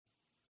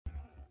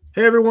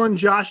Hey everyone,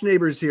 Josh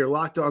Neighbors here,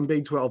 Locked On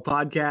Big 12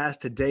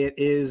 podcast. Today it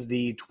is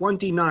the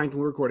 29th,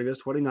 we're recording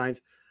this, 29th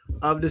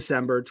of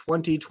December,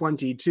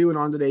 2022. And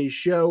on today's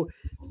show,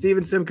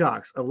 Steven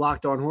Simcox of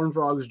Locked On Horned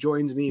Frogs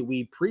joins me.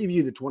 We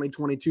preview the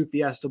 2022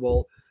 Fiesta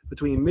Bowl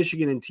between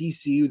Michigan and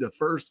TCU, the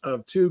first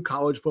of two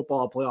college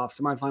football playoff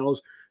semifinals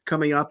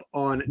coming up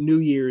on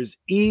New Year's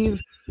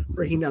Eve.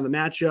 Breaking down the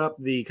matchup,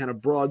 the kind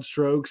of broad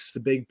strokes, the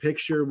big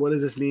picture. What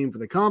does this mean for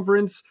the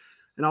conference?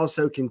 And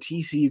also, can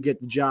TCU get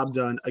the job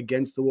done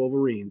against the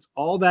Wolverines?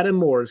 All that and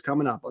more is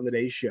coming up on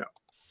today's show.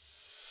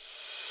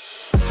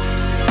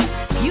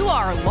 You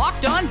are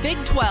Locked On Big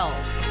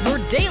 12, your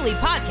daily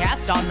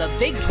podcast on the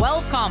Big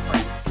 12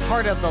 Conference.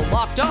 Part of the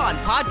Locked On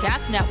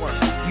Podcast Network,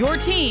 your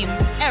team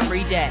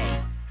every day.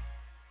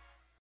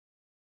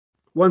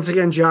 Once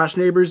again, Josh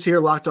Neighbors here,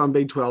 Locked On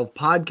Big 12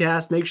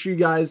 podcast. Make sure you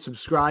guys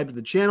subscribe to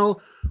the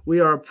channel. We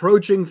are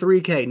approaching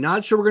 3K.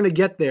 Not sure we're going to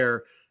get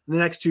there in the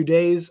next 2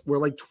 days. We're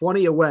like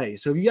 20 away.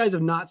 So if you guys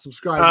have not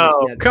subscribed to us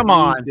yet, come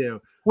on.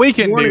 Do. We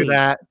can do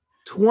that.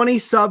 20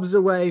 subs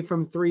away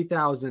from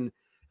 3,000.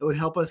 It would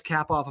help us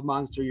cap off a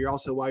monster year.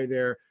 Also, while you're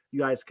there, you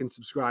guys can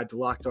subscribe to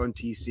Locked On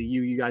TCU.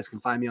 You guys can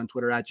find me on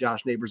Twitter at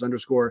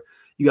 @JoshNeighbors_.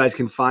 You guys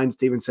can find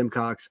Steven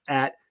Simcox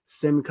at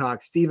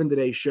Simcox. Steven,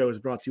 today's show is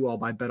brought to you all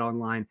by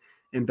BetOnline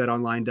and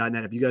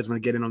BetOnline.net. If you guys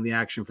want to get in on the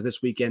action for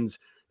this weekend's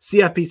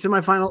CFP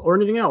semifinal or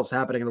anything else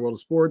happening in the world of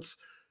sports,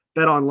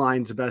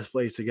 BetOnline is the best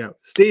place to go.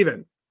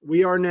 Steven,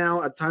 we are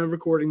now, at the time of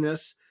recording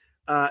this,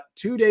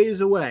 2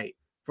 days away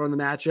from the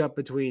matchup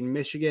between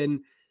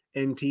Michigan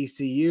and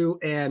TCU.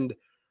 And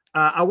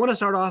I want to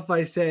start off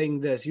by saying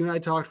this. You and I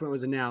talked when it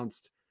was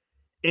announced,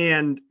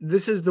 and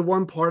this is the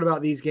one part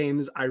about these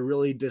games I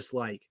really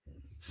dislike.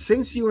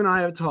 Since you and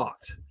I have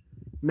talked,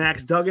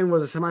 Max Duggan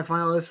was a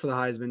semifinalist for the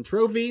Heisman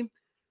Trophy,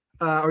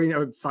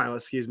 finalist,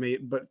 excuse me,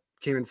 but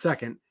came in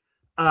second.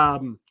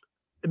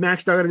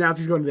 Max Duggan announced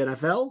he's going to the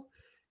NFL.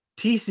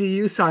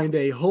 TCU signed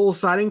a whole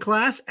signing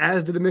class,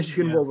 as did the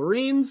Michigan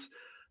Wolverines.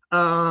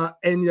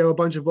 And, a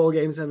bunch of bowl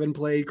games have been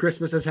played.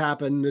 Christmas has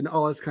happened and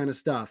all this kind of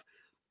stuff.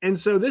 And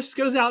so this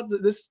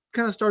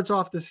kind of starts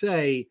off to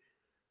say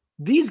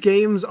these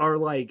games are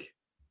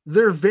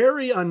they're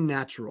very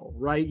unnatural,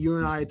 right? You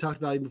and I talked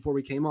about it before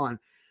we came on.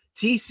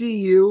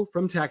 TCU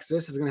from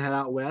Texas is going to head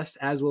out west,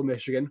 as will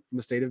Michigan from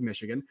the state of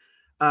Michigan,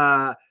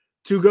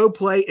 to go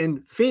play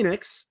in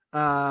Phoenix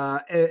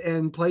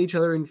and play each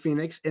other in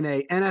Phoenix in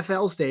a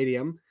NFL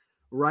stadium,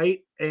 right?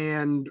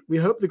 And we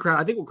hope the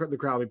crowd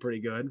will be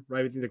pretty good,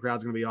 right? We think the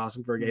crowd's going to be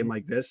awesome for a game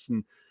like this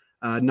and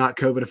not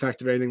COVID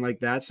affected or anything like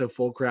that. So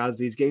full crowds,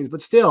 these games,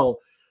 but still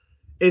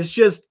it's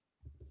just,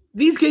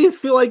 these games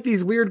feel like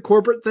these weird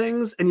corporate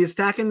things, and you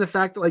stack in the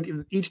fact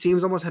that each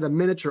team's almost had a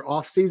miniature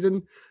off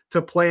season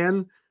to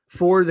plan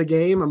for the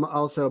game,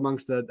 also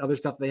amongst the other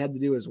stuff they had to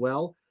do as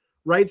well.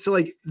 Right.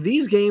 So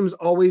these games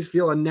always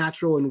feel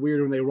unnatural and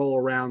weird when they roll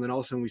around. And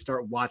also when we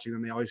start watching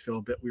them, they always feel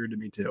a bit weird to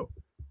me too.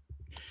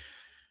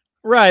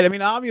 Right. I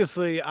mean,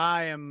 obviously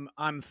I'm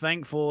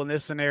thankful in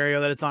this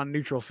scenario that it's on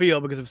neutral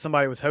field, because if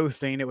somebody was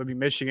hosting, it would be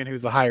Michigan,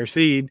 who's the higher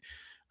seed.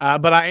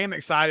 But I am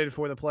excited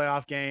for the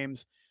playoff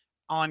games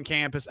on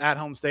campus at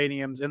home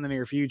stadiums in the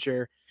near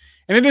future.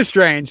 And it is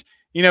strange,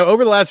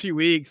 over the last few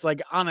weeks,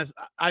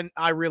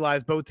 I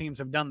realize both teams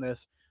have done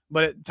this,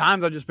 but at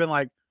times I've just been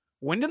like,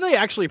 when do they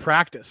actually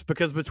practice?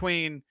 Because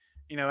between,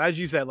 as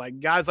you said,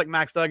 guys like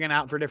Max Duggan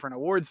out for different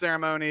award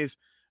ceremonies,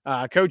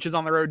 coaches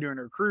on the road doing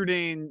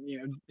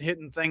recruiting,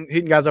 hitting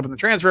guys up in the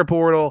transfer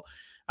portal.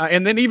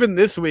 And then even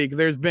this week,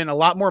 there's been a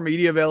lot more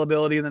media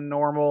availability than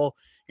normal.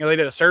 They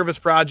did a service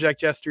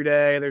project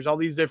yesterday. There's all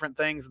these different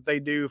things that they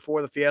do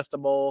for the Fiesta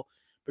Bowl,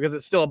 because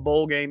it's still a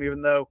bowl game,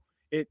 even though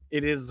it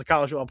is the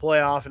college football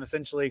playoff and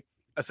essentially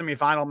a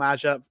semifinal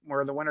matchup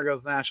where the winner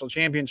goes to the national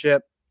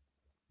championship.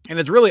 And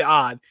it's really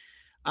odd.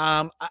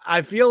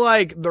 I feel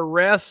like the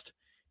rest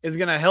is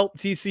going to help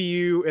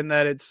TCU in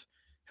that it's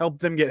helped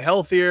them get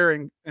healthier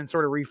and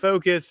sort of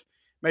refocus,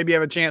 maybe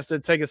have a chance to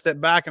take a step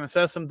back and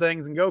assess some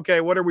things and go,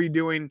 okay, what are we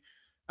doing?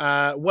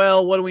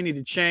 What do we need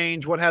to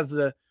change? What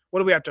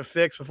do we have to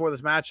fix before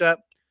this matchup?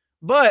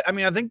 But I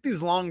mean, I think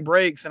these long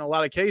breaks in a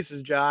lot of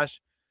cases, Josh,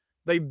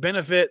 they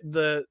benefit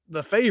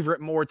the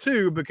favorite more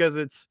too, because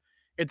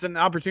it's an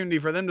opportunity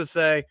for them to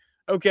say,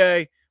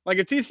 okay,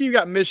 if TCU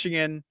got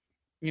Michigan,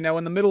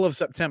 in the middle of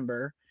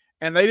September,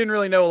 and they didn't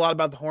really know a lot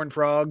about the Horned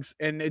Frogs,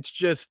 and it's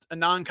just a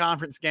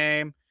non-conference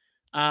game,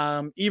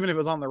 even if it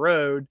was on the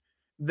road,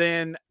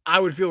 then I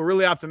would feel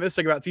really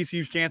optimistic about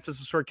TCU's chances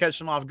to sort of catch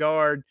them off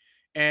guard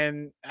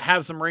and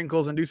have some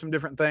wrinkles and do some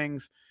different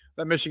things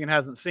that Michigan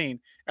hasn't seen.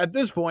 At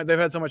this point, they've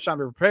had so much time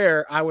to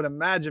prepare. I would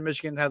imagine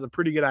Michigan has a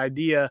pretty good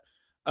idea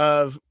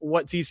of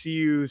what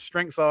TCU's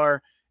strengths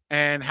are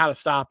and how to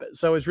stop it.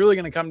 So it's really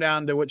going to come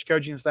down to which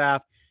coaching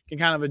staff can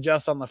kind of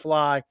adjust on the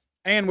fly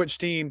and which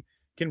team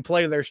can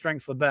play to their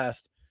strengths the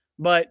best.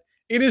 But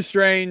it is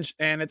strange,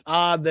 and it's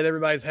odd that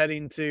everybody's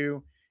heading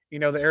to,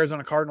 the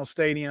Arizona Cardinals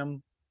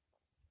Stadium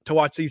to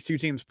watch these two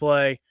teams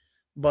play.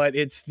 But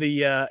it's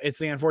the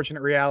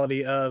unfortunate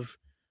reality of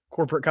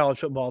corporate college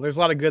football. There's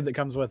a lot of good that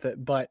comes with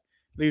it, but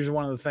these are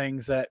one of the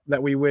things that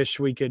we wish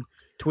we could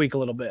tweak a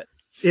little bit.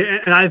 Yeah,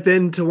 and I've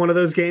been to one of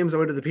those games. I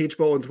went to the Peach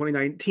Bowl in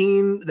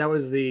 2019. That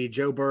was the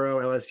Joe Burrow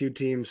LSU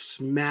team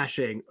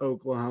smashing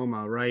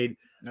Oklahoma, right?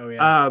 Oh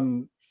yeah.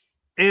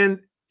 And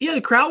yeah,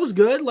 the crowd was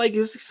good. Like, it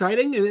was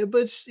exciting,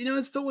 but it's,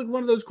 it's still like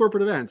one of those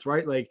corporate events,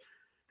 right? Like,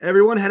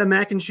 everyone had a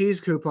mac and cheese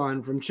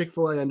coupon from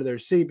Chick-fil-A under their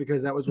seat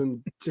because that was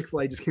when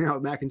Chick-fil-A just came out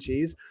with mac and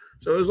cheese.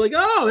 So it was like,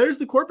 oh, there's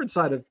the corporate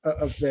side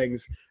of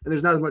things. And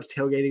there's not as much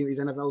tailgating at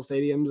these NFL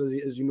stadiums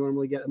as you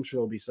normally get. I'm sure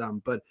there'll be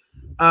some. But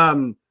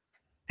and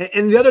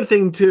the other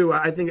thing, too,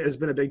 I think has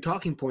been a big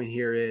talking point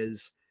here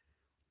is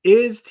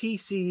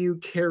TCU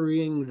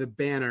carrying the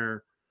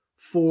banner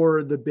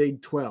for the Big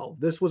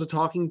 12? This was a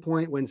talking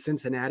point when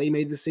Cincinnati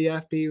made the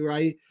CFP,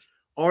 right?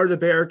 Are the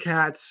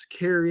Bearcats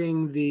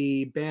carrying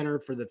the banner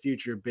for the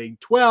future Big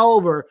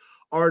 12, or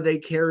are they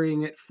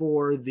carrying it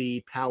for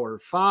the Power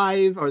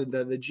 5 or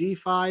the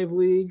G5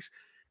 leagues?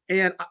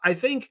 And I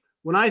think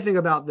when I think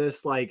about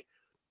this, like,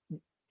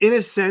 in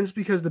a sense,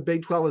 because the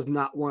Big 12 has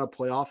not won a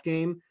playoff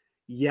game,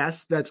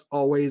 yes, that's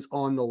always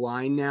on the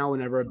line now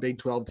whenever a Big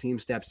 12 team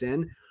steps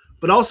in.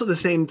 But also at the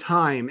same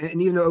time,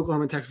 and even though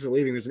Oklahoma and Texas are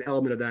leaving, there's an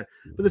element of that.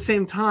 But at the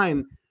same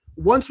time,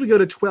 once we go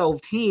to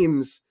 12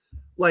 teams,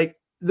 like,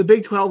 the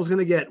Big 12 is going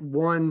to get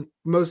one,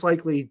 most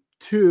likely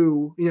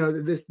two,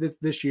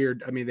 this year.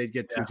 I mean, they'd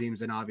get two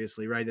teams in,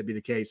 obviously, right? That'd be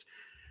the case.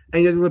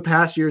 And the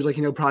past years, like,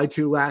 probably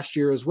two last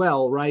year as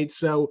well, right?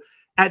 So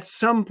at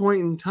some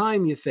point in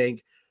time, you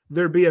think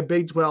there'd be a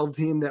Big 12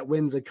 team that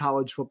wins a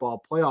college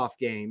football playoff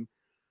game.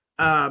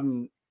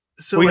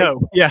 So we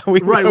hope. Yeah, we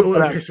right. hope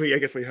Well, I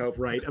guess we hope,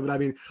 right? But I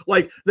mean,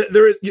 like,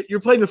 you're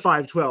playing the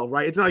 5-12,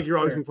 right? It's not like you're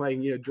always be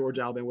playing,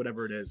 Georgia, Alabama,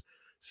 whatever it is.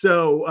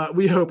 So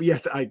we hope,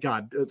 yes,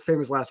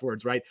 famous last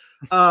words, right?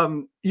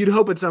 You'd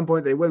hope at some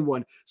point they win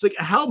one. So, like,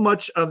 how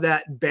much of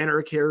that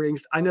banner carrying,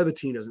 I know the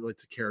team doesn't really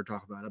care to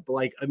talk about it, but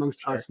like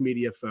amongst us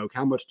media folk,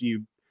 how much do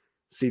you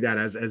see that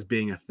as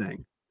being a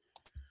thing?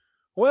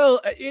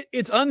 Well,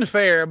 it's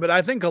unfair, but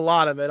I think a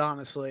lot of it,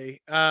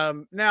 honestly.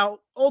 Now,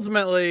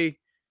 ultimately,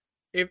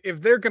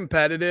 if they're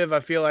competitive,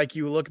 I feel like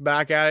you look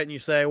back at it and you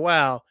say,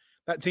 wow,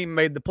 that team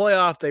made the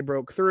playoff. They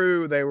broke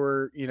through. They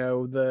were,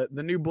 the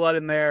new blood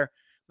in there.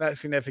 That's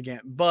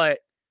significant. But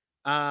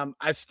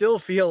I still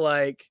feel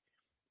like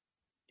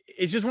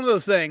it's just one of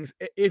those things.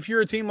 If you're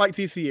a team like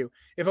TCU,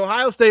 if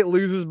Ohio State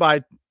loses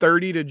by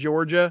 30 to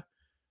Georgia,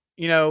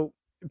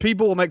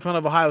 people will make fun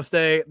of Ohio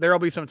State. There'll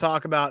be some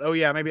talk about, oh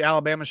yeah, maybe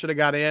Alabama should have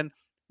got in.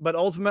 But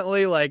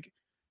ultimately, like,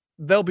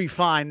 they'll be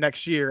fine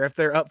next year if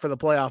they're up for the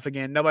playoff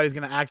again. Nobody's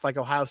going to act like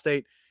Ohio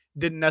State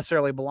didn't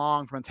necessarily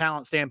belong from a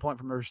talent standpoint,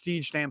 from a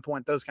prestige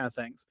standpoint, those kind of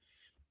things.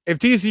 If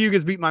TCU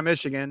gets beat by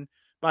Michigan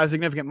by a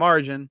significant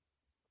margin,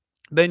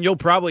 then you'll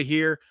probably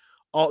hear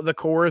all the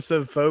chorus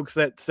of folks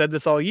that said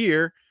this all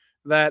year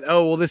that,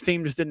 oh, well, this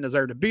team just didn't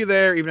deserve to be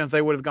there. Even if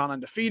they would have gone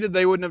undefeated,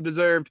 they wouldn't have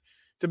deserved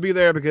to be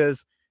there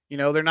because,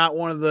 they're not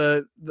one of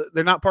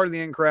they're not part of the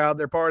in crowd.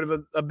 They're part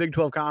of a Big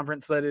 12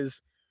 conference that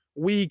is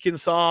weak and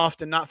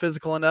soft and not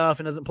physical enough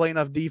and doesn't play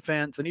enough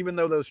defense. And even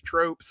though those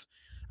tropes,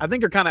 I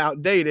think, are kind of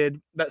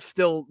outdated, that's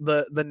still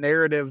the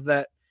narrative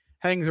that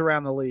hangs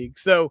around the league.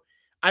 So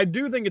I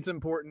do think it's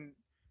important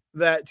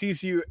that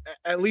TCU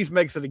at least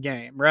makes it a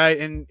game, right?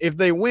 And if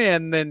they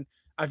win, then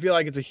I feel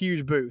like it's a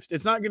huge boost.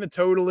 It's not going to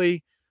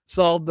totally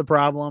solve the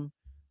problem.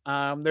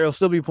 There'll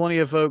still be plenty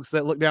of folks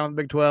that look down on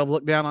the Big 12,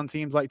 look down on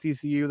teams like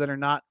TCU that are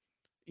not,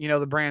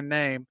 the brand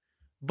name.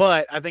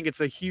 But I think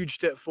it's a huge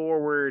step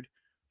forward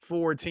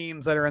for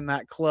teams that are in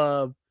that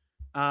club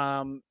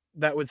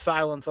that would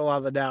silence a lot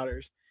of the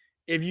doubters.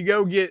 If you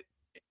go get,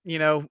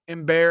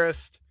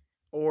 embarrassed,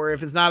 or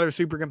if it's not a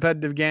super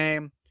competitive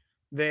game,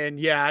 then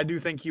yeah, I do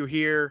think you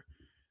hear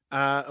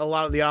a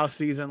lot of the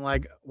offseason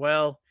like,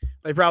 well,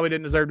 they probably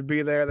didn't deserve to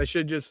be there. They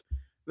should just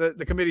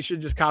the committee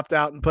should just copped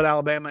out and put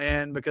Alabama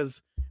in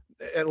because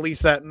at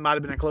least that might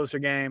have been a closer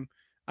game.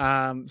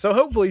 So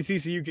hopefully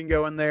TCU can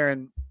go in there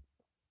and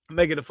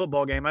make it a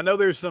football game. I know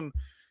there's some,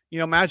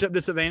 matchup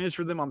disadvantage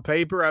for them on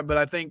paper, but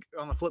I think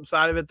on the flip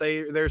side of it,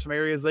 there's some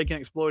areas they can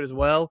exploit as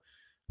well.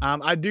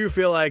 I do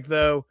feel like,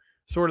 though,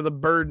 sort of the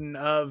burden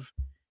of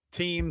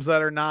teams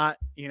that are not,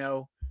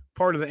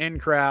 part of the in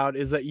crowd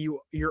is that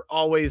you're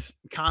always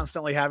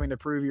constantly having to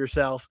prove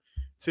yourself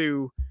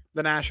to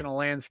the national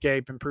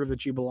landscape and prove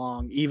that you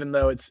belong, even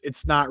though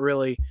it's not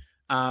really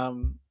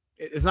something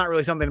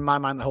in my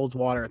mind that holds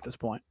water at this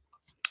point.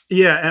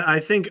 Yeah, and I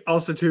think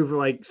also too for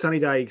like Sonny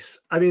Dykes,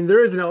 I mean,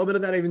 there is an element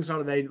of that. I even saw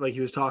today, like, he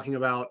was talking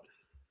about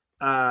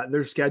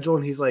their schedule,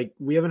 and he's like,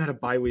 we haven't had a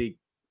bye week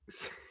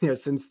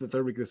since the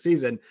third week of the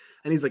season,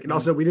 and he's like, and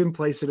also we didn't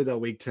play Citadel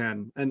week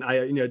 10, and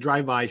I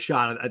drive-by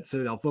shot at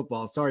Citadel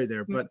football. Sorry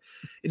there, but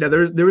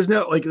there was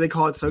no, like, they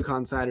call it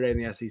SoCon Saturday in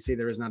the SEC.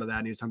 There was none of that,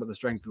 and he was talking about the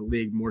strength of the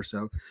league more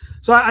so.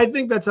 So I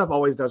think that stuff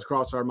always does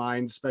cross our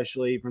minds,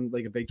 especially from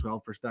like a Big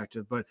 12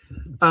 perspective. But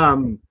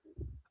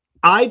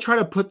I try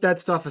to put that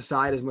stuff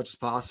aside as much as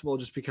possible,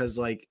 just because,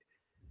 like,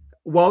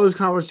 while those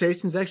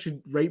conversations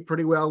actually rate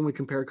pretty well when we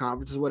compare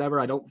conferences,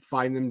 whatever, I don't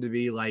find them to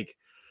be like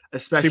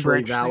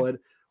especially valid.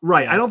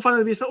 Right. Yeah. I don't find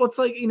them to be, well, it's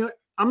like,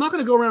 I'm not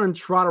going to go around and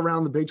trot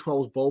around the Big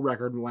 12's bowl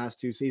record in the last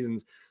 2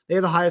 seasons. They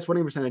have the highest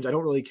winning percentage. I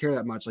don't really care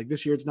that much. Like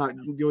this year, it's not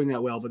doing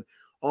that well, but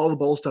all the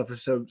bowl stuff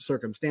is so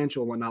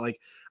circumstantial and whatnot. Like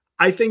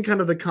I think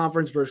kind of the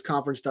conference versus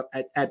conference stuff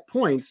at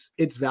points,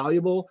 it's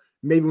valuable.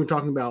 Maybe we're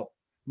talking about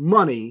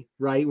money,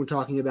 right? We're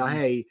talking about,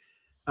 hey,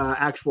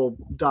 actual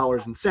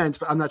dollars and cents,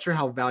 but I'm not sure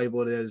how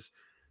valuable it is.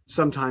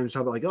 Sometimes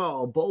talk about like,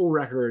 oh, bowl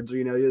records,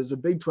 or, does a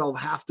Big 12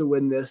 have to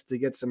win this to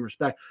get some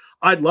respect?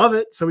 I'd love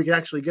it. So we could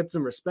actually get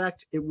some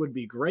respect. It would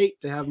be great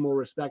to have more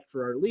respect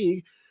for our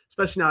league,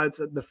 especially now it's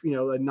a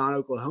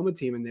non-Oklahoma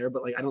team in there,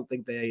 but like, I don't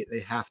think they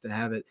have to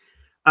have it.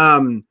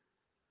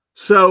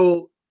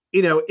 So,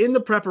 in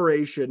the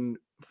preparation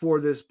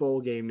for this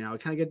bowl game now,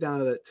 kind of get down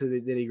to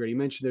the nitty gritty. You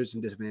mentioned there's some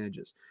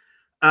disadvantages.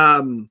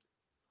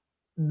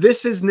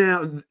 This is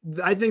now,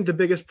 I think the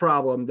biggest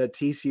problem that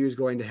TCU is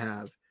going to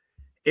have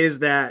is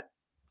that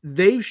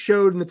they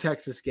showed in the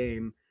Texas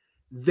game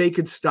they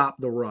could stop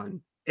the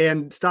run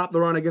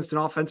against an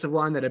offensive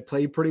line that had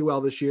played pretty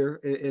well this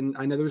year. And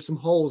I know there's some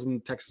holes in the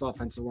Texas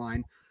offensive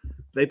line.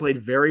 They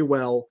played very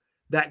well.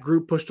 That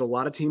group pushed a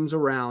lot of teams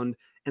around,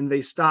 and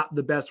they stopped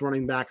the best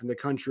running back in the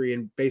country,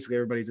 in basically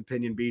everybody's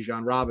opinion,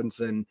 Bijan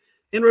Robinson.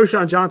 And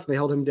Roschon Johnson, they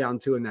held him down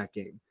too in that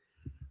game.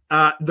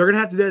 They're going to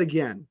have to do that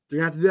again. They're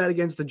going to have to do that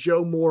against the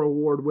Joe Moore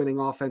award-winning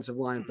offensive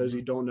line. For those of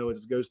you who don't know, it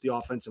goes to the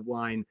offensive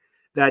line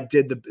that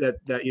did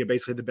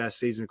basically the best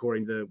season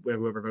according to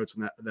whoever votes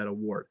on that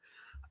award.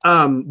 They're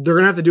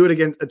going to have to do it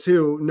against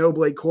too. No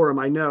Blake Corum,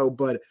 I know,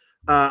 but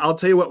I'll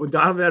tell you what, when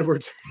Donovan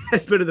Edwards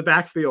has been in the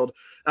backfield,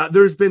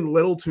 there's been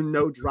little to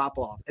no drop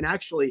off. And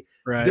actually,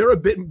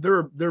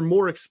 they're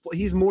more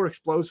he's more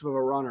explosive of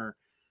a runner.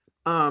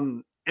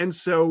 And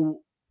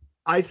so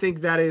I think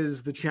that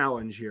is the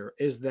challenge here,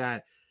 is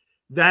that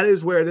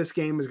is where this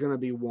game is going to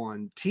be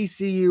won.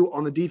 TCU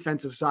on the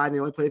defensive side, they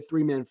only play a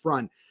 3-man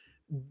front.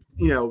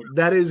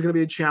 That is going to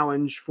be a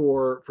challenge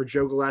for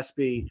Joe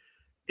Gillespie,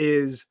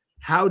 is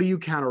how do you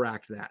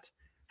counteract that?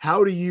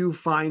 How do you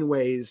find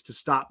ways to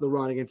stop the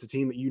run against a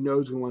team that is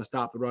going to want to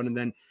stop the run, and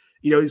then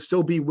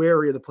still be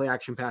wary of the play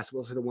action pass?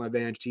 We'll say the one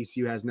advantage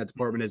TCU has in that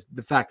department is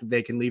the fact that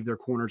they can leave their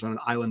corners on an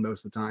island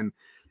most of the time,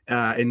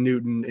 in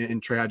Newton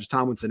and Trey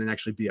Hodges-Tomlinson, and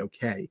actually be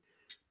okay.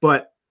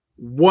 But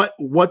what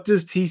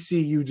does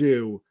TCU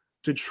do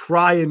to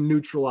try and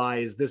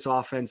neutralize this the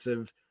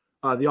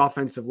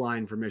offensive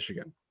line for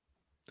Michigan?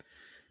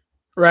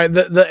 Right.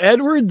 The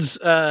Edwards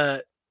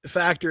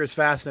factor is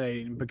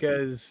fascinating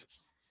because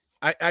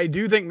I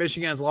do think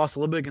Michigan has lost a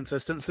little bit of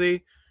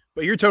consistency,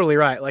 but you're totally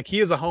right. Like, he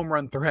is a home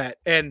run threat.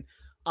 And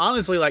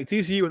honestly, like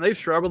TCU, when they've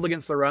struggled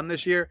against the run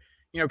this year,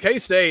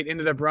 K-State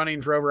ended up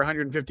running for over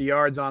 150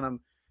 yards on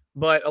them,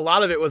 but a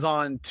lot of it was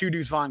on 2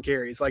 Deuce Vaughn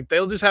carries. Like,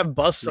 they'll just have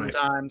busts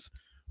sometimes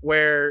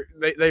where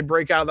they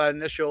break out of that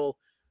initial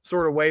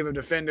sort of wave of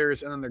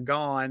defenders and then they're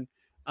gone.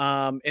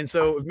 And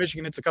so if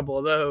Michigan hits a couple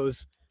of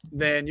those,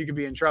 then you could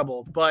be in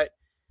trouble. But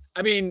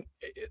I mean,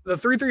 the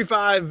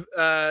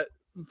 3-3-5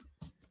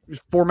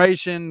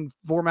 formation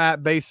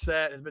format base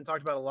set has been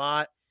talked about a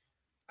lot.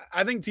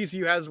 I think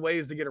TCU has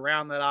ways to get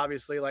around that.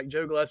 Obviously, like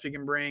Joe Gillespie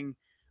can bring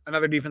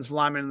another defensive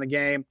lineman in the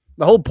game.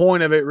 The whole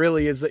point of it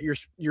really is that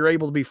you're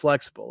able to be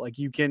flexible. Like,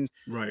 you can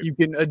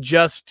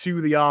adjust to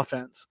the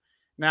offense.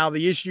 Now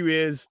the issue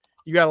is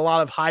you got a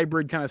lot of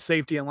hybrid kind of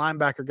safety and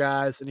linebacker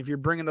guys, and if you're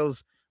bringing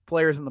those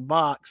players in the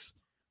box,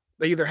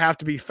 they either have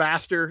to be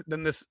faster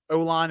than this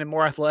O-line and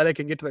more athletic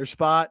and get to their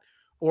spot,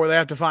 or they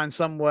have to find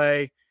some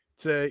way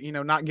to,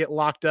 not get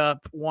locked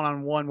up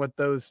one-on-one with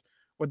those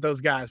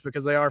guys,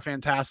 because they are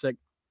fantastic.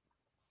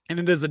 And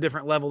it is a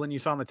different level than you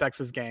saw in the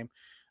Texas game.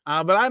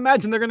 But I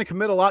imagine they're going to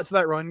commit a lot to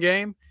that run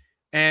game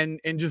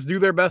and just do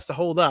their best to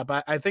hold up.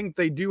 I think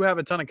they do have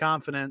a ton of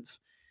confidence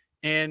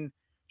in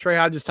Trey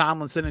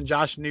Hodges-Tomlinson and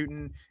Josh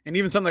Newton, and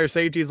even some of their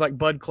safeties like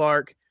Bud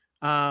Clark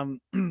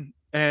and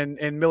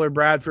Miller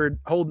Bradford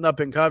holding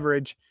up in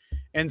coverage.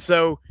 And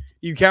so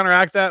you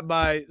counteract that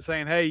by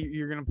saying, hey,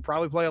 you're going to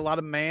probably play a lot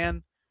of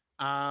man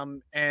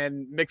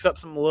and mix up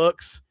some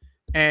looks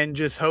and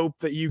just hope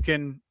that you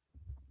can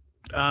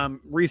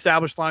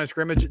reestablish the line of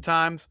scrimmage at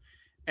times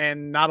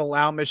and not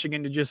allow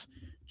Michigan to just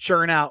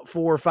churn out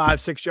 4, 5,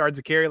 6 yards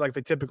of carry like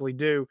they typically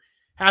do.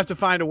 Have to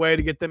find a way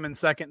to get them in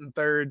second and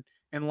third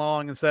and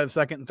long instead of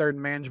second and third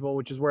and manageable,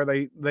 which is where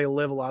they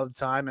live a lot of the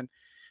time. And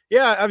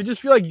yeah, I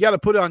just feel like you got to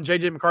put it on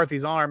JJ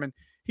McCarthy's arm, and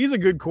he's a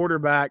good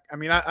quarterback. I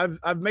mean,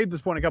 I've made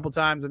this point a couple of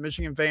times, and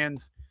Michigan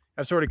fans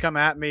have sort of come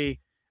at me.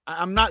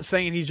 I'm not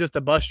saying he's just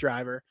a bus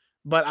driver,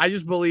 but I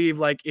just believe,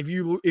 like, if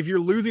you're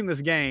losing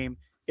this game,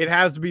 it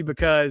has to be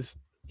because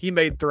he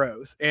made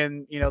throws,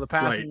 and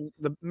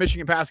the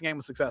Michigan passing game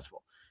was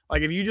successful.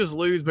 Like, if you just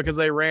lose because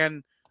they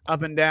ran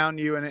up and down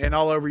you and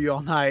all over you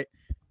all night,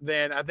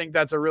 then I think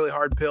that's a really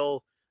hard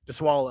pill to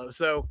swallow.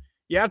 So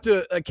you have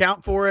to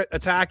account for it,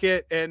 attack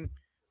it, and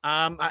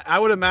I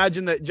would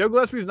imagine that Joe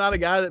Gillespie is not a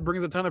guy that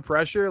brings a ton of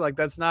pressure. Like,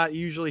 that's not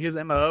usually his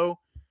MO.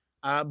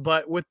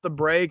 But with the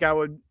break, I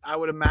would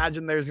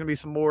imagine there's going to be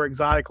some more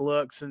exotic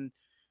looks and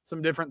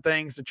some different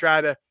things to try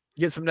to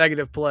get some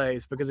negative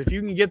plays. Because if you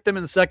can get them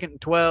in 2nd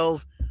and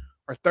 12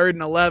 or 3rd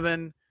and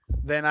 11,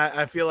 then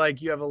I feel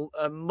like you have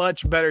a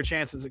much better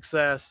chance of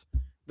success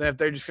than if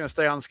they're just going to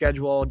stay on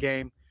schedule all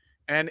game.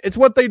 And it's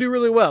what they do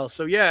really well.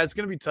 So yeah, it's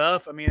going to be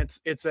tough. I mean,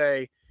 it's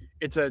a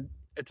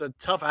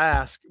tough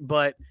ask,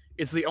 but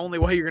it's the only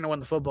way you're going to win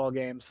the football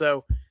game.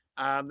 So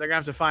they're going to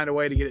have to find a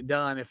way to get it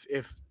done if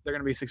they're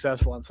going to be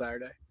successful on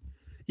Saturday.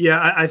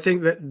 Yeah, I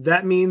think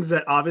that means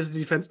that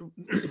obviously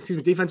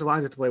defensive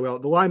lines have to play well.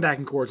 The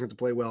linebacking core is going to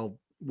play well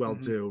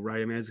too,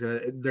 right? I mean,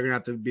 they're gonna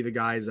have to be the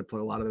guys that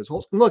play a lot of those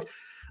holes. And look,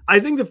 I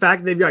think the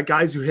fact that they've got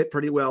guys who hit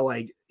pretty well,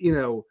 like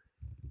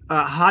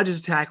Hodges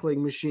is a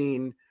tackling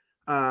machine.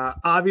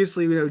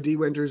 Obviously, D.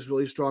 Winter's a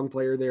really strong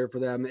player there for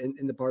them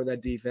in the part of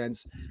that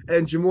defense.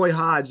 And Jamoy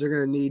Hodge, they're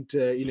going to need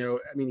to,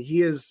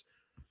 he is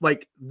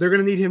like, they're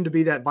going to need him to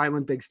be that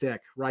violent big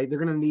stick, right? They're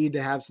going to need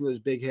to have some of those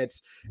big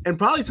hits and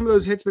probably some of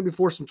those hits maybe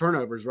force some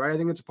turnovers, right? I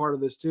think it's a part of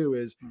this too,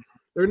 is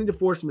they're going to need to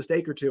force a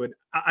mistake or two. And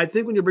I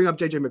think when you bring up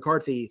JJ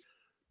McCarthy,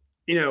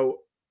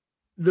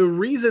 the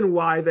reason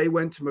why they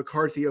went to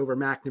McCarthy over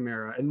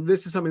McNamara, and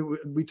this is something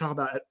we talk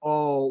about at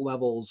all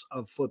levels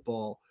of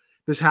football.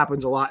 This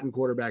happens a lot in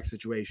quarterback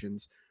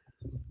situations.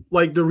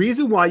 Like, the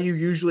reason why you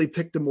usually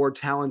pick the more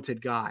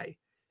talented guy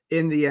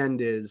in the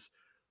end is,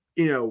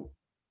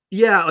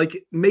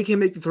 like, make him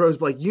make the throws,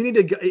 but like,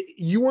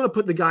 you want to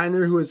put the guy in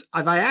there who is,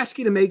 if I ask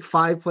you to make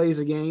 5 plays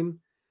a game,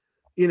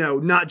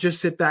 not just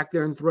sit back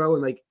there and throw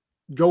and like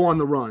go on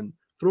the run,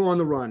 throw on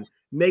the run,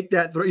 make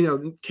that throw,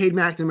 Cade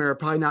McNamara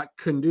probably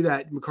couldn't do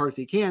that.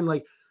 McCarthy can.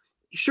 Like,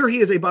 sure, he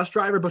is a bus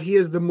driver, but he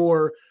is the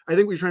more, I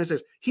think what you're trying to say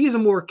is he's a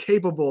more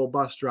capable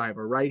bus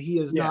driver, right? He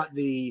is not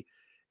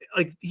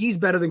he's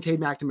better than Cade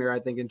McNamara, I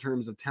think, in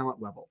terms of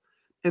talent level.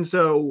 And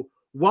so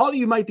while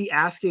you might be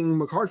asking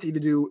McCarthy to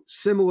do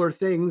similar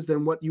things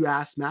than what you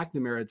asked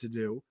McNamara to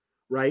do,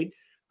 right?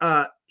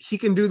 He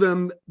can do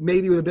them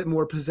maybe with a bit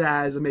more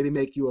pizzazz and maybe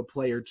make you a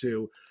play or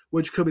two,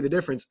 which could be the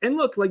difference. And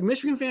look, like,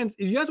 Michigan fans,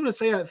 if you guys want to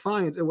say that,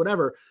 fine,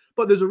 whatever.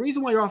 But there's a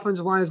reason why your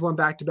offensive line has won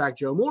back-to-back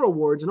Joe Moore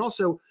awards, and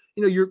also,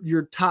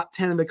 you're top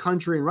 10 in the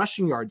country in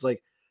rushing yards.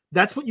 Like,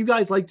 that's what you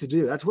guys like to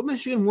do. That's what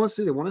Michigan wants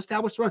to do. They want to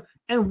establish the run.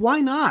 And why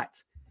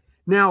not?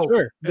 Now,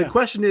 the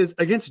question is,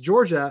 against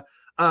Georgia,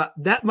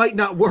 that might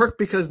not work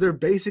because they're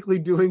basically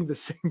doing the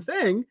same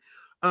thing.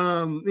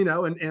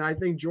 And I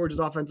think Georgia's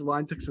offensive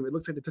line it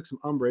looks like they took some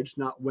umbrage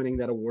not winning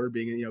that award,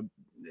 being,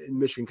 in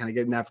Michigan kind of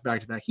getting that for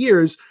back-to-back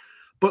years.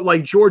 But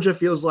like, Georgia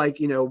feels like,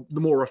 the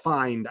more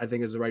refined, I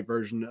think, is the right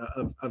version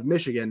of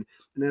Michigan.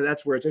 And then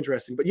that's where it's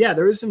interesting. But yeah,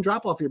 there is some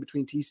drop off here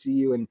between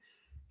TCU and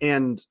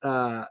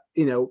I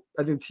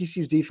think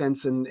TCU's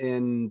defense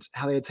and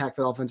how they attack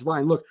that offensive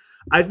line. Look,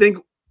 I think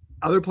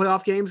other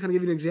playoff games, kind of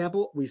give you an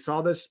example. We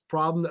saw this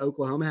problem that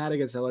Oklahoma had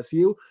against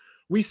LSU.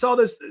 We saw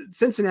this.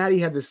 Cincinnati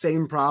had the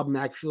same problem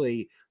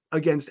actually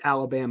against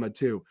Alabama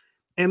too.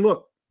 And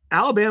look,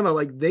 Alabama,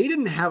 like, they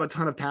didn't have a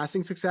ton of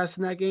passing success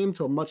in that game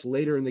until much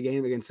later in the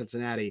game against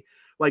Cincinnati.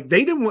 Like,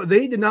 they did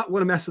not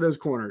want to mess with those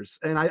corners,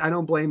 and I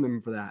don't blame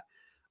them for that.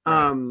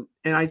 Right.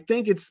 And I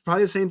think it's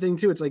probably the same thing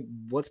too. It's like,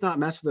 let's not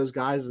mess with those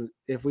guys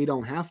if we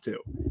don't have to.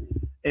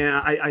 And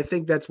I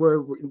think that's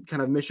where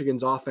kind of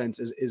Michigan's offense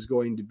is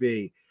going to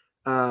be.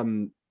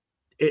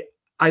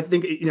 I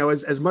think,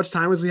 as much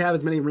time as we have,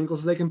 as many wrinkles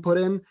as they can put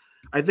in,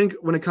 I think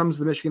when it comes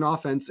to the Michigan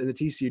offense and the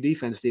TCU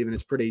defense, Stephen,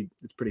 it's pretty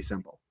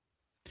simple.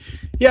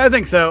 Yeah, I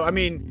think so. I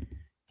mean,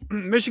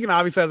 Michigan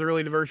obviously has a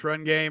really diverse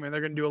run game, and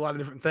they're going to do a lot of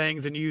different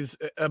things and use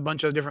a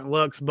bunch of different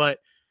looks. But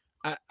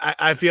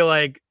I feel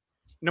like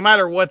no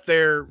matter what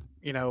they're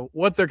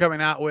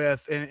coming out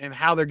with and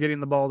how they're getting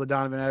the ball to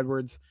Donovan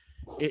Edwards,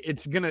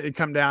 it's going to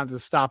come down to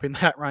stopping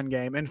that run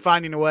game and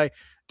finding a way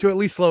to at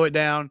least slow it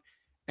down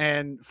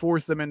and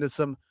force them into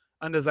some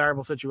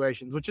undesirable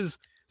situations, which is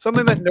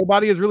something that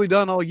nobody has really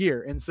done all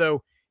year. And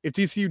so if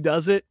TCU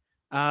does it,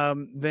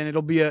 then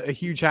it'll be a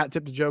huge hat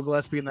tip to Joe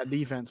Gillespie in that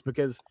defense,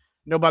 because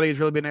nobody has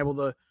really been able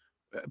to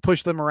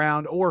push them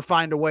around or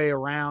find a way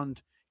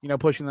around,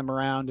 pushing them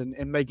around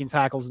and making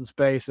tackles in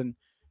space and,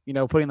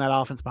 putting that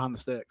offense behind the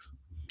sticks.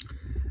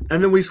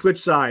 And then we switch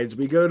sides.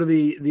 We go to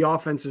the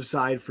offensive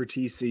side for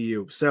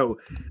TCU. So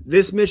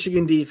this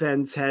Michigan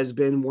defense has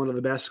been one of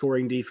the best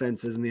scoring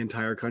defenses in the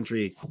entire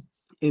country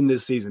in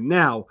this season.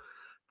 Now,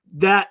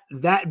 that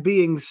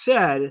being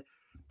said,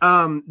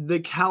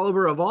 the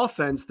caliber of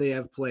offense they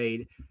have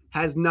played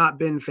has not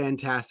been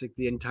fantastic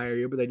the entire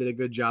year, but they did a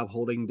good job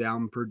holding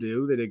down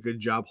Purdue. They did a good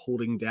job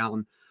holding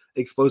down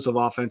explosive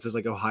offenses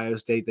like Ohio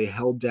State. They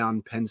held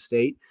down Penn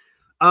State.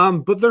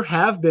 But there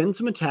have been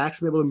some attacks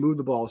to be able to move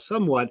the ball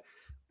somewhat.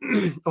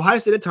 Ohio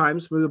State at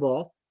times moved the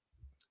ball.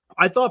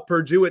 I thought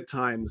Purdue at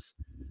times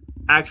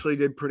actually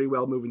did pretty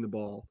well moving the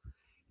ball.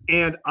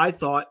 And I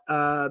thought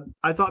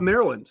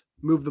Maryland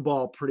moved the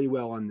ball pretty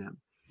well on them.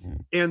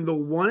 And the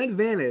one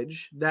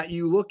advantage that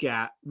you look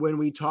at when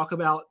we talk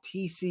about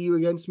TCU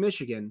against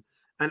Michigan,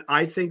 and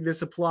I think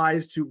this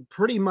applies to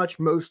pretty much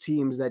most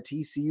teams that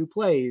TCU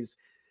plays,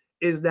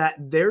 is that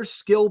their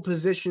skill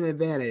position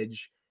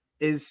advantage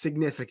is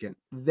significant.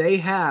 They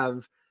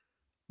have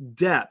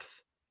depth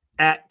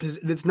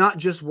it's not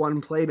just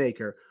one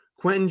playmaker.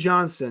 Quentin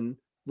Johnson,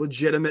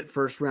 legitimate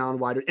first round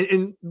wide.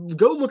 And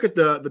go look at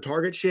the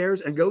target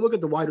shares and go look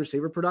at the wide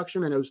receiver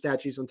production. I know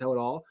stat sheets don't tell it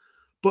all,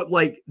 but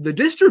like the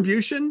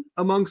distribution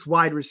amongst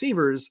wide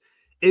receivers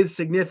is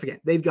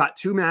significant. They've got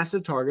 2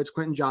 massive targets.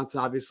 Quentin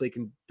Johnson obviously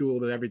can do a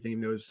little bit of everything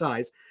in those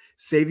size.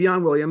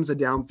 Savion Williams, a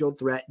downfield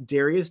threat.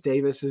 Darius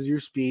Davis is your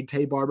speed.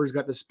 Tay Barber's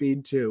got the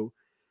speed too.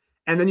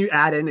 And then you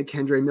add in a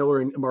Kendre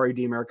Miller and Amari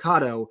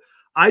DiMercato.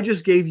 I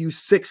just gave you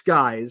 6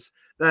 guys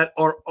that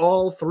are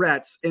all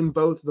threats in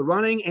both the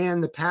running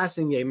and the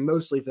passing game,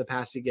 mostly for the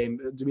passing game.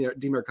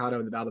 DiMercato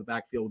in the out of the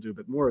backfield will do a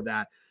bit more of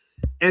that.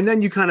 And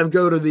then you kind of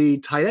go to the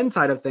tight end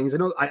side of things. I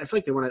feel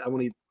like I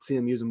want to see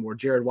them use them more.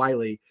 Jared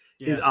Wiley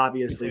is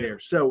obviously there.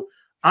 So,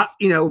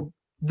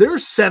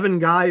 there's 7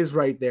 guys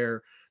right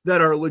there that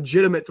are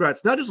legitimate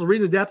threats. Not just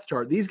read the depth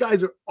chart. These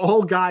guys are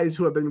all guys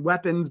who have been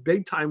weapons,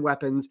 big time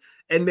weapons,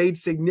 and made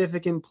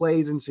significant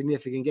plays in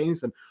significant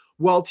games.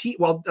 While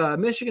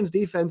Michigan's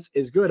defense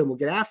is good and will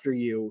get after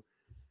you,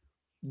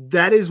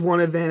 that is one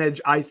advantage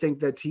I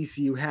think that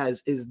TCU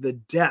has is the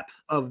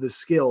depth of the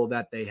skill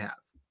that they have.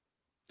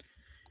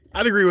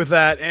 I'd agree with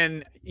that.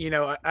 And,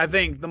 I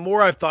think the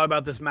more I've thought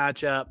about this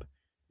matchup,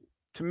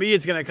 to me,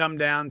 it's going to come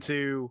down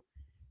to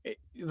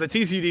the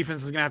TCU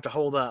defense is going to have to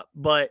hold up,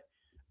 but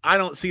I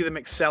don't see them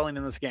excelling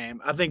in this game.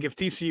 I think if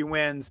TCU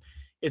wins,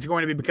 it's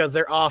going to be because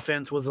their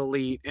offense was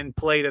elite and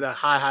played at a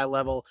high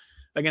level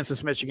against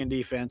this Michigan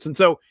defense. And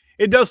so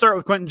it does start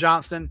with Quentin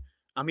Johnston.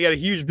 He had a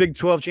huge Big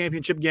 12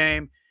 championship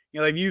game.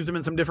 They've used him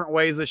in some different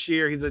ways this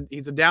year. He's a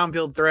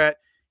downfield threat.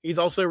 He's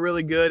also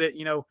really good at,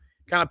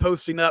 kind of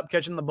posting up,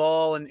 catching the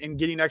ball and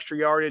getting extra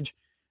yardage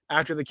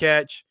after the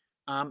catch.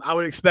 I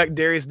would expect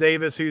Darius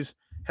Davis, who's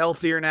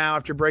healthier now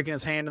after breaking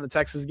his hand in the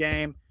Texas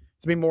game,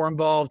 to be more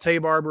involved. Tay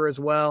Barber as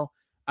well.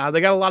 They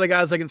got a lot of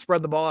guys that can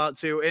spread the ball out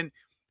to. And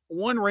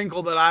one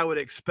wrinkle that I would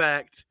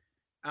expect,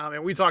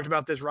 and we talked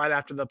about this right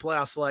after the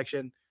playoff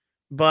selection,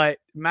 but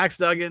Max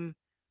Duggan,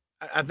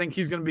 I think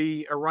he's going to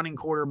be a running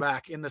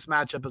quarterback in this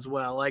matchup as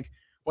well. Like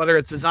whether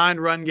it's designed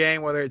run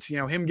game, whether it's,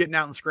 him getting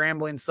out and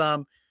scrambling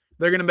some,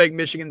 they're going to make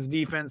Michigan's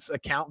defense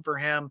account for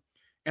him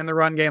in the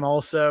run game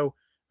also.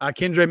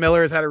 Kendre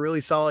Miller has had a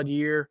really solid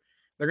year.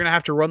 They're going to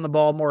have to run the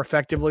ball more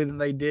effectively than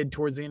they did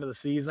towards the end of the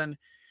season.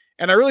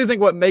 And I really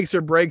think what makes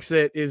or breaks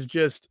it is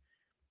just,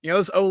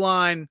 this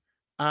O-line,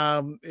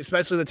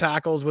 especially the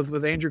tackles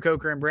with Andrew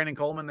Coker and Brandon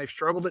Coleman, they've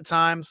struggled at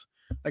times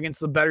against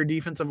the better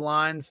defensive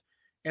lines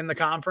in the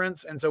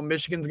conference. And so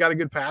Michigan's got a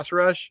good pass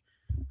rush.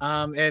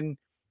 If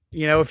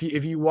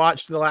you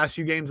watch the last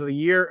few games of the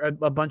year,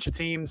 a bunch of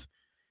teams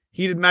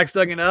heated Max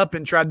Duggan up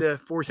and tried to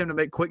force him to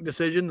make quick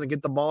decisions and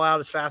get the ball out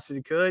as fast as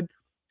he could.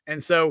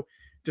 And so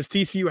does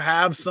TCU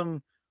have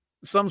some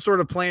sort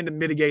of plan to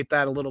mitigate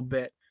that a little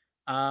bit?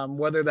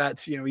 Whether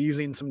that's,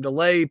 using some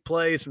delay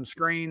plays, some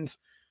screens,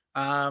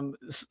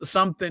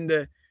 something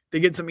to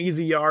get some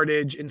easy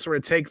yardage and sort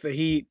of take the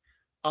heat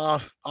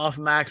off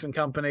Max and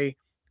company.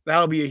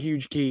 That'll be a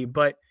huge key.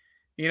 But,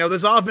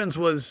 this offense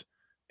was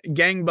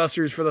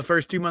gangbusters for the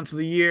first 2 months of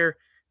the year,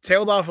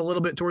 tailed off a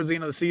little bit towards the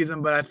end of the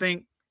season, but I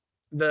think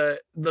the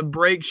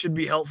break should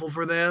be helpful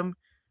for them.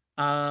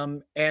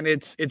 And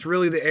it's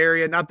really the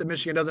area, not that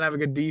Michigan doesn't have a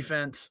good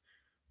defense,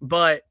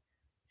 but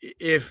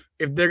if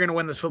they're going to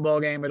win this football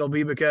game, it'll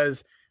be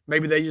because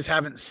maybe they just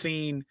haven't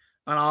seen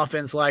an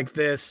offense like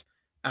this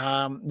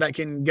that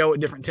can go at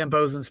different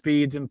tempos and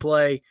speeds and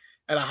play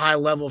at a high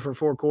level for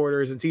 4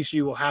 quarters. And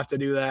TCU will have to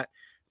do that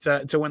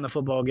to win the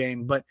football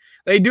game. But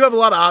they do have a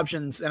lot of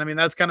options. And,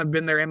 that's kind of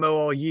been their MO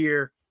all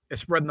year, is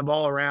spreading the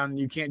ball around.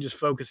 You can't just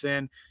focus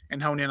in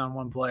and hone in on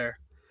one player.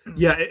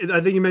 Yeah,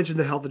 I think you mentioned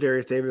the health of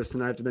Darius Davis,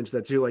 and I have to mention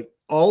that too. Like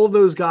all of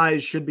those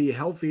guys should be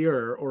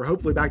healthier or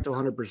hopefully back to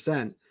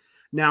 100%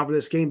 now for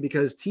this game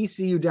because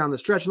TCU down the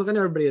stretch, look, I know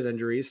everybody has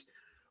injuries,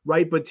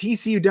 right? But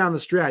TCU down the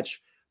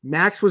stretch,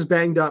 Max was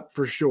banged up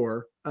for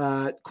sure.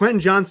 Quentin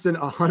Johnston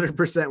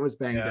 100% was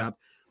banged up.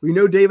 We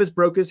know Davis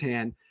broke his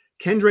hand.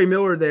 Kendre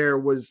Miller there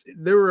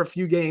were a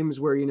few games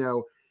where,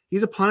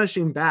 he's a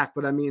punishing back,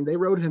 but they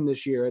rode him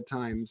this year at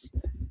times.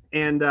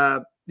 And,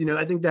 I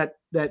think that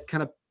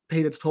kind of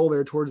paid its toll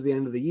there towards the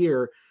end of the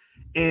year.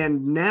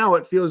 And now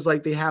it feels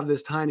like they have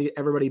this time to get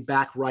everybody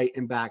back right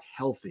and back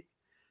healthy.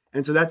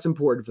 And so that's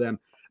important for them.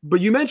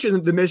 But you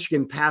mentioned the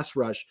Michigan pass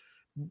rush.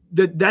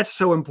 That's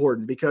so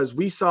important because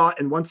we saw,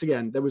 and once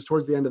again, that was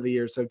towards the end of the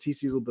year. So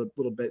TCU's a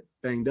little bit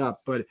banged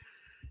up, but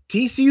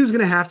TCU is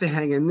going to have to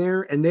hang in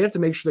there and they have to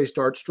make sure they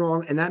start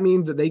strong. And that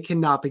means that they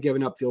cannot be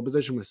giving up field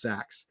position with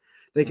sacks.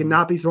 They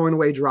cannot be throwing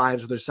away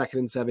drives with their 2nd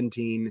and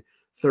 17,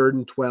 3rd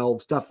and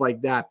 12, stuff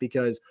like that,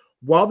 because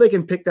while they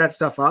can pick that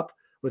stuff up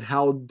with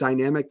how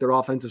dynamic their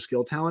offensive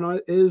skill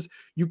talent is,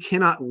 you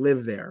cannot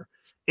live there.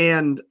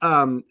 And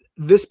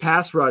this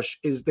pass rush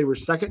they were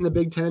 2nd in the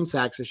Big Ten in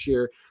sacks this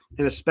year.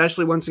 And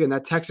especially once again,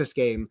 that Texas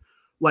game,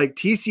 like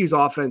TCU's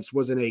offense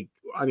was they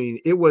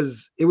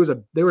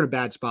were in a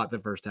bad spot the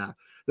first half.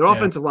 Their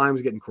offensive line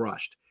was getting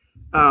crushed.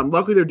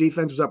 Luckily their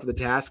defense was up for the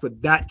task,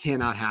 but that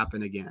cannot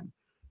happen again.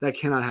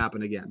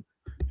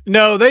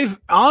 No, they've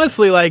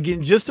honestly, like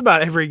in just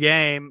about every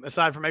game,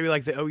 aside from maybe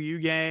like the OU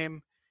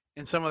game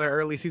in some of their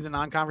early season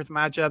non-conference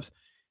matchups,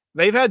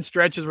 they've had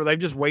stretches where they've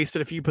just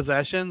wasted a few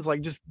possessions,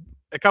 like just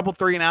a couple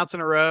 3-and-outs in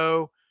a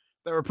row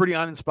that were pretty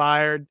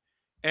uninspired.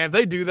 And if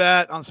they do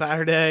that on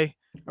Saturday,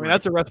 I mean,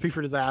 that's a recipe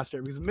for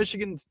disaster because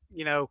Michigan,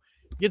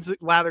 gets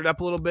lathered up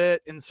a little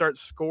bit and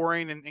starts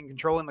scoring and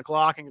controlling the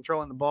clock and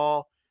controlling the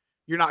ball.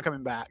 You're not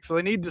coming back. So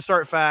they need to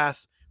start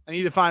fast. They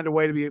need to find a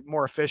way to be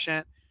more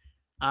efficient.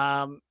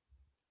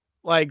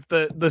 Like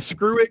the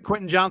screw it,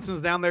 Quentin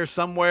Johnston's down there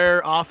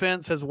somewhere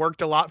offense has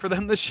worked a lot for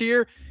them this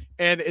year.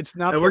 And it's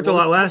not. It worked a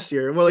lot last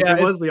year. Well,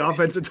 it was the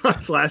offensive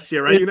times last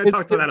year, right? I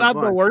talked about that. It's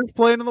not the worst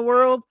playing in the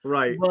world,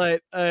 right?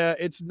 But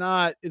it's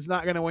not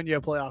going to win you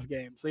a playoff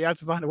game. So you have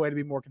to find a way to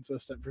be more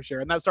consistent for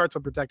sure, and that starts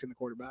with protecting the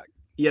quarterback.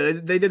 Yeah,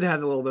 they did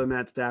have a little bit of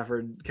Matt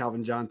Stafford,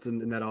 Calvin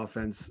Johnson in that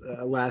offense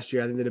last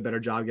year. I think they did a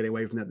better job getting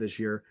away from that this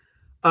year.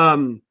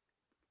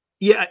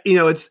 Yeah,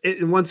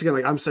 and once again,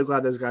 like I'm so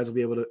glad those guys will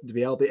be able to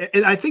be healthy.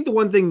 And I think the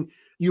one thing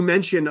you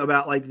mentioned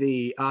about like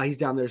he's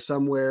down there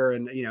somewhere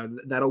and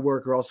that'll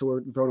work, or also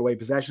we're throwing away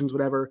possessions,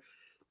 whatever.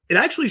 It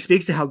actually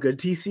speaks to how good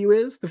TCU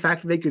is. The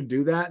fact that they could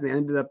do that and they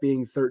ended up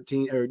being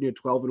 13 or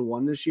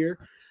 12-1 this year,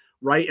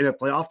 right? In a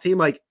playoff team,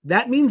 like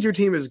that means your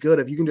team is good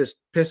if you can just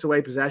piss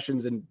away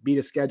possessions and beat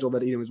a schedule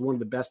that is one of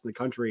the best in the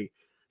country,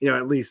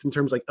 at least in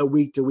terms of like a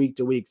week to week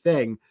to week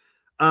thing.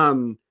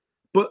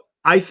 But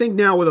I think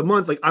now with a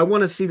month, like I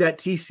want to see that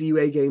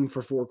TCU game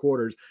for 4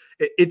 quarters.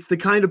 It's the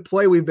kind of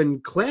play we've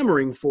been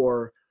clamoring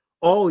for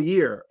all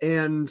year.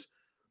 And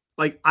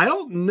like, I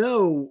don't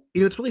know,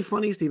 it's really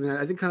funny, Stephen.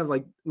 I think kind of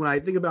like when I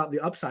think about the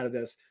upside of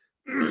this,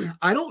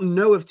 I don't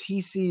know if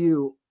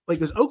TCU, like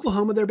was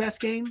Oklahoma their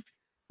best game?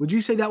 Would you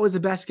say that was the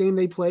best game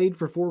they played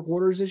for 4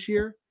 quarters this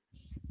year?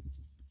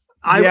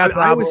 Yeah,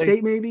 Iowa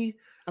State, maybe?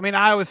 I mean,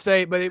 Iowa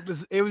State, but it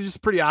was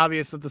just pretty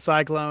obvious that the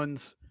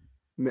Cyclones,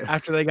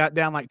 after they got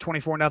down like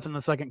 24-0 in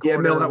the second quarter.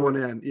 Yeah, mail that one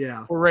in.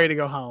 Yeah. We're ready to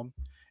go home.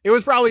 It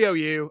was probably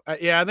OU. I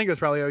think it was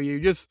probably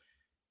OU.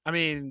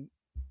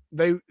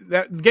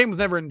 That game was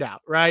never in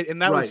doubt, right?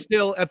 And that was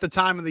still at the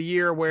time of the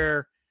year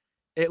where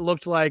it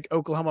looked like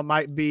Oklahoma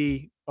might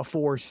be a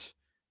force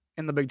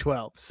in the Big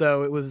 12.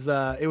 So it was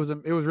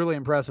really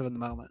impressive in the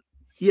moment.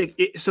 Yeah.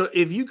 So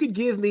if you could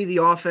give me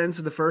the offense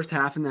of the first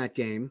half in that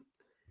game,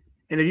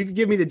 and if you could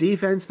give me the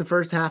defense the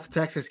first half of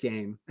Texas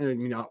game,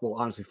 and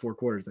honestly 4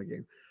 quarters of that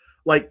game,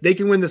 like they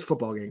can win this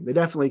football game. They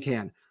definitely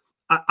can.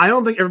 I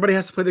don't think everybody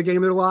has to play the game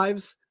of their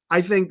lives. I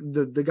think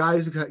the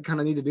guys who kind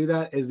of need to do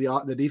that is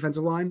the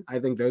defensive line. I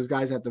think those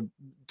guys have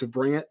to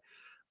bring it.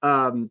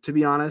 To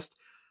be honest,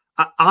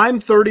 I'm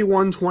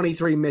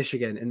 31-23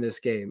 Michigan in this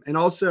game. And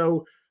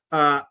also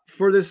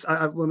for this,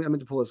 I meant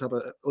to pull this up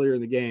earlier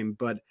in the game,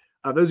 but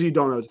those of you who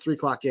don't know, it's a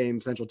 3:00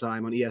 game Central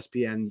Time on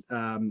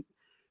ESPN.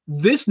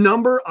 This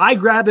number, I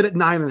grabbed it at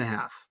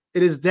 9.5.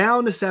 It is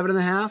down to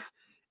 7.5.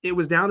 It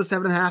was down to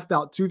 7.5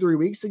 about 2-3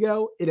 weeks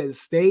ago. It has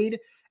stayed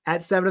at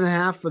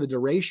 7.5 for the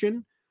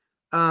duration.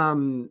 What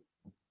do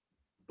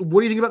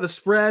you think about the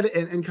spread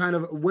and kind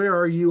of where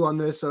are you on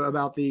this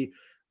about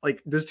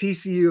does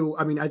TCU,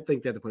 I mean, I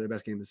think they have to play their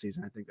best game of the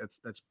season. I think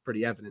that's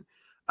pretty evident.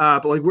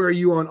 But like, where are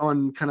you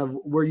on kind of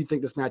where you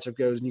think this matchup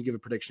goes? And you give a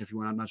prediction if you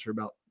want. I'm not sure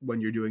about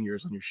when you're doing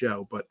yours on your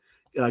show, but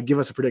give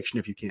us a prediction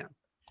if you can.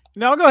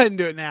 No, I'll go ahead and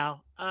do it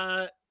now.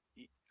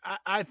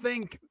 I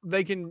think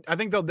they can. I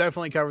think they'll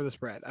definitely cover the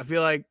spread. I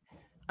feel like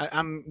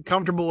I'm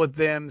comfortable with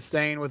them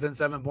staying within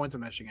 7 points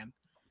of Michigan.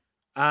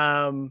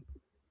 My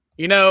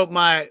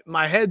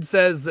head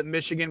says that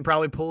Michigan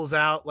probably pulls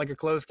out like a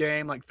close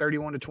game, like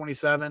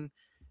 31-27,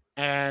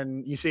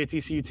 and you see a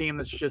TCU team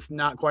that's just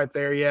not quite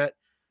there yet.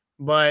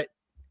 But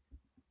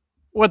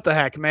what the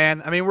heck,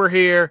 man? I mean, we're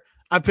here.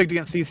 I've picked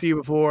against TCU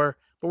before,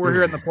 but we're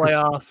here in the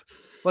playoff.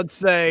 Let's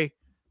say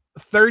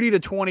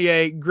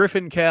 30-28,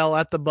 Griffin Kell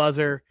at the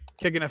buzzer,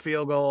 kicking a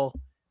field goal,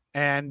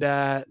 and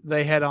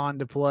they head on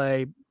to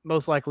play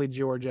most likely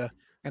Georgia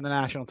in the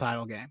national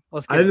title game.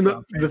 Let's get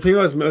the thing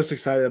I was most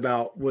excited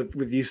about with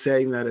you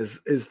saying that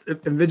is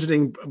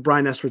envisioning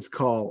Brian Estridge's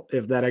call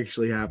if that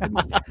actually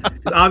happens.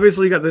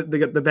 Obviously, you got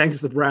the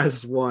Banks of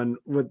Nebraska one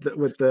with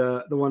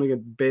the one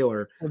against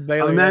Baylor. I'm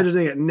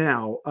imagining it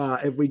now.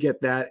 If we get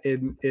that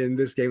in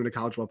this game in a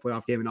college football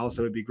playoff game, and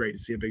also it'd be great to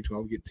see a Big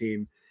 12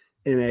 team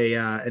in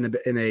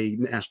a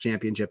national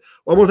championship.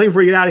 One more thing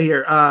before we get out of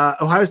here: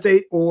 Ohio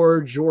State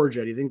or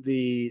Georgia? Do you think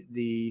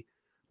the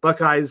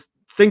Buckeyes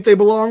think they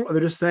belong, or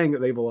they're just saying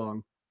that they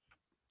belong?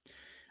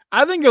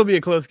 I think it'll be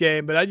a close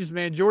game, but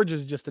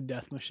Georgia's just a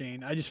death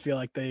machine. I just feel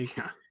like they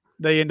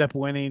end up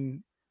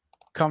winning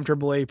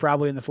comfortably,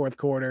 probably in the fourth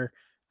quarter,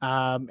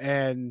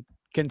 and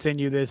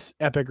continue this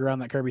epic run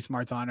that Kirby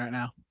Smart's on right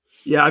now.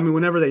 Yeah, I mean,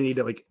 whenever they need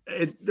to, over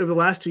the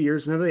last 2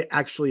 years, whenever they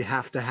actually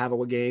have to have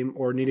a game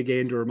or need a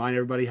game to remind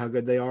everybody how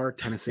good they are,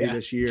 Tennessee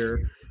this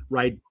year,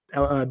 right?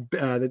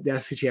 The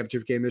SEC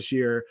championship game this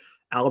year,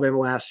 Alabama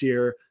last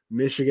year,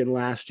 Michigan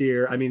last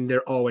year. I mean,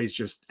 they're always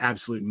just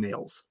absolute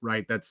nails,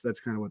 right? That's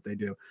kind of what they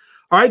do.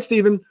 All right,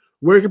 Stephen,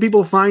 where can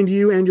people find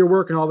you and your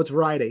work and all of its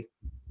variety?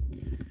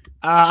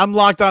 I'm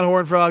Locked On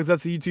Horned Frogs.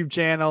 That's the YouTube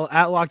channel,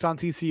 at Locked On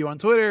TCU on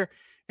Twitter,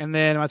 And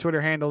then my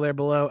Twitter handle there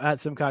below at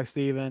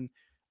SimcockSteven.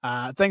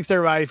 Thanks to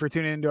everybody for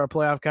tuning into our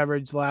playoff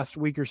coverage the last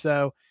week or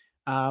so.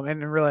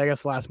 And really, I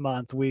guess last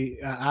month.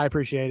 I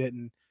appreciate it.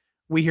 And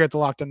we here at the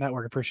Locked On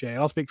Network appreciate it.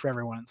 I'll speak for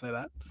everyone and say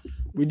that.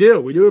 We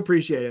do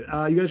appreciate it.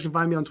 You guys can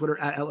find me on Twitter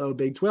at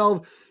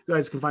LOBig12. You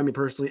guys can find me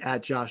personally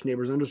at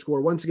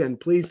JoshNeighbors_. Once again,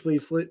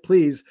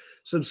 please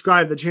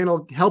subscribe to the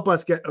channel. Help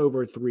us get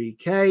over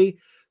 3K.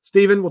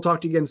 Steven, we'll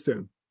talk to you again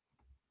soon.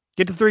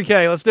 Get to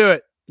 3K. Let's do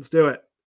it. Let's do it.